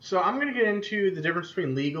So I'm going to get into the difference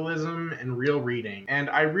between legalism and real reading. And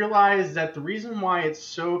I realized that the reason why it's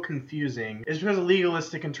so confusing is because of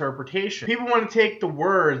legalistic interpretation. People want to take the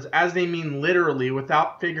words as they mean literally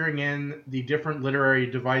without figuring in the different literary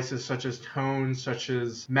devices such as tone, such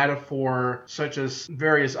as metaphor, such as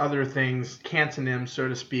various other things, cantonyms, so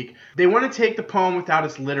to speak. They want to take the poem without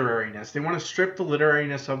its literariness. They want to strip the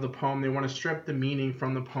literariness of the poem. They want to strip the meaning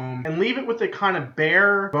from the poem and leave it with the kind of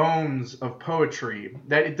bare bones of poetry,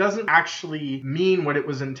 that it doesn't actually mean what it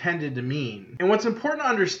was intended to mean. And what's important to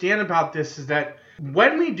understand about this is that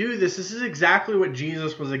when we do this, this is exactly what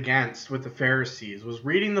Jesus was against with the Pharisees, was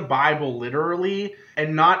reading the Bible literally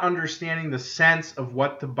and not understanding the sense of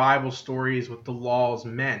what the Bible stories, what the laws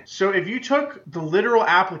meant. So if you took the literal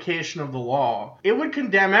application of the law, it would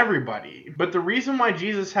condemn everybody. But the reason why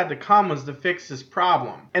Jesus had to come was to fix this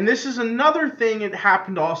problem. And this is another thing that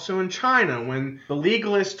happened also in China when the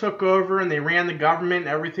legalists took over and they ran the government,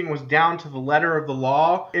 everything was down to the letter of the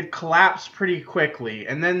law. It collapsed pretty quickly.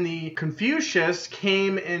 And then the Confucius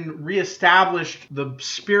came and reestablished the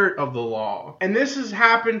spirit of the law. And this has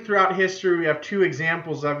happened throughout history. We have two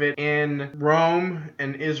examples of it in Rome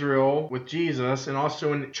and Israel with Jesus, and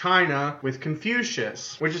also in China with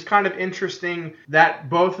Confucius, which is kind of interesting that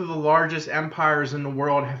both of the largest empires in the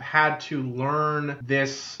world have had to learn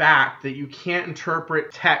this fact that you can't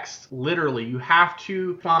interpret text literally. You have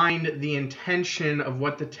to find the intention of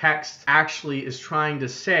what the text actually is trying to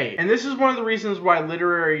say. And this is one of the reasons why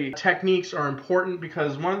literary techniques are important,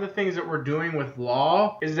 because one of the things that we're doing with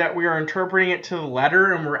law is that we are interpreting it to the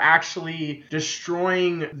letter, and we're actually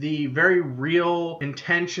destroying the very real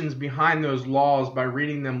intentions behind those laws by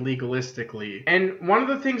reading them legalistically. And one of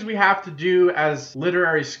the things we have to do as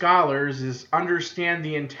literary scholars is understand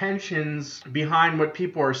the intentions behind what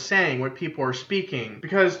people are saying, what people are speaking,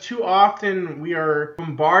 because too often we are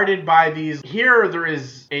bombarded by these, here there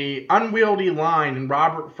is a unwieldy line in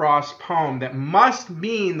Robert Frost's poem that must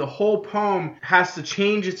mean the whole poem has to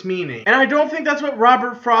change its meaning. And I don't think that's what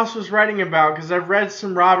Robert Frost was writing about, because I've read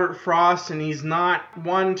some Robert Frost and he's not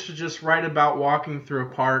one to just write about walking through a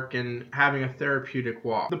park and having a therapeutic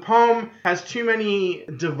walk. The poem has too many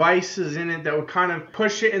devices in it that would kind of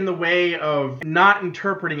push it in the way of not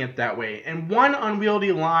interpreting it that way. And one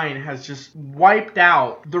unwieldy line has just wiped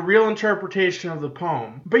out the real interpretation of the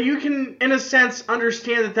poem. But you can, in a sense,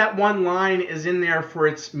 understand that that one line is in there for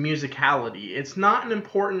its musicality. It's not an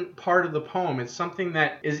important part of the poem. It's something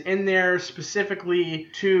that is in there specifically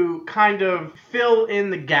to kind of fill in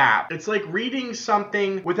the gap. It's like reading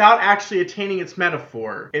something without actually attaining its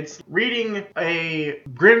metaphor. It's reading a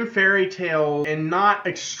grim fairy tale and not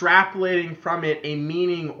extrapolating from it a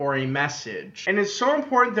meaning or a message. And it's so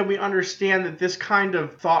important that we understand that this kind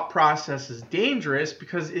of thought process is dangerous,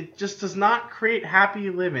 because it just does not create happy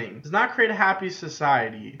living. It does not create a happy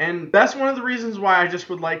society. And that's one of the reasons why I just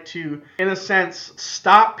would like to, in a sense,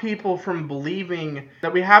 stop people from believing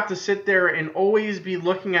that we have to sit there and always be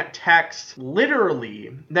looking at text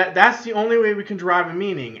literally. That's the only way we can derive a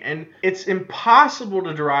meaning. And it's impossible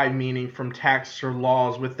to derive meaning from texts or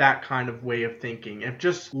laws with that kind of way of thinking. If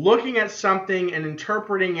just looking at something and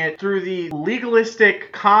interpreting it through the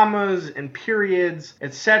legalistic commas and periods,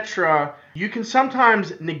 etc., you can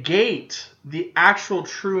sometimes negate the actual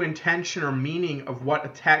true intention or meaning of what a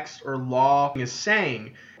text or law is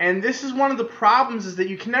saying. And this is one of the problems, is that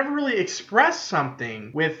you can never really express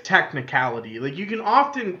something with technicality. Like, you can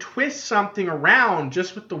often twist something around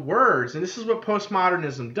just with the words, and this is what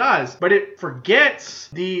postmodernism does, but it forgets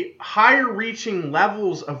the higher reaching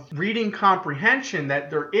levels of reading comprehension, that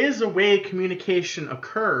there is a way communication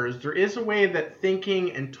occurs. There is a way that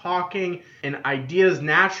thinking and talking and ideas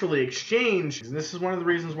naturally exchange. And this is one of the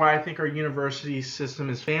reasons why I think our university system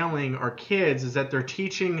is failing our kids, is that they're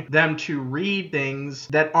teaching them to read things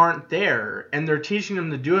that aren't there, and they're teaching them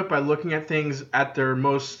to do it by looking at things at their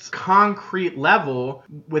most concrete level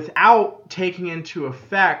without taking into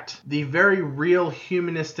effect the very real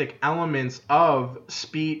humanistic elements of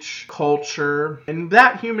speech, culture. And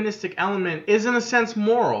that humanistic element is, in a sense,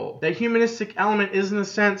 moral. That humanistic element is, in a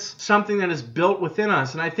sense, something that is built within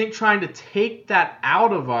us. And I think trying to take that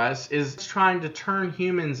out of us is trying to turn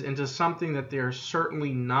humans into something that they are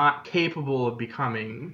certainly not capable of becoming.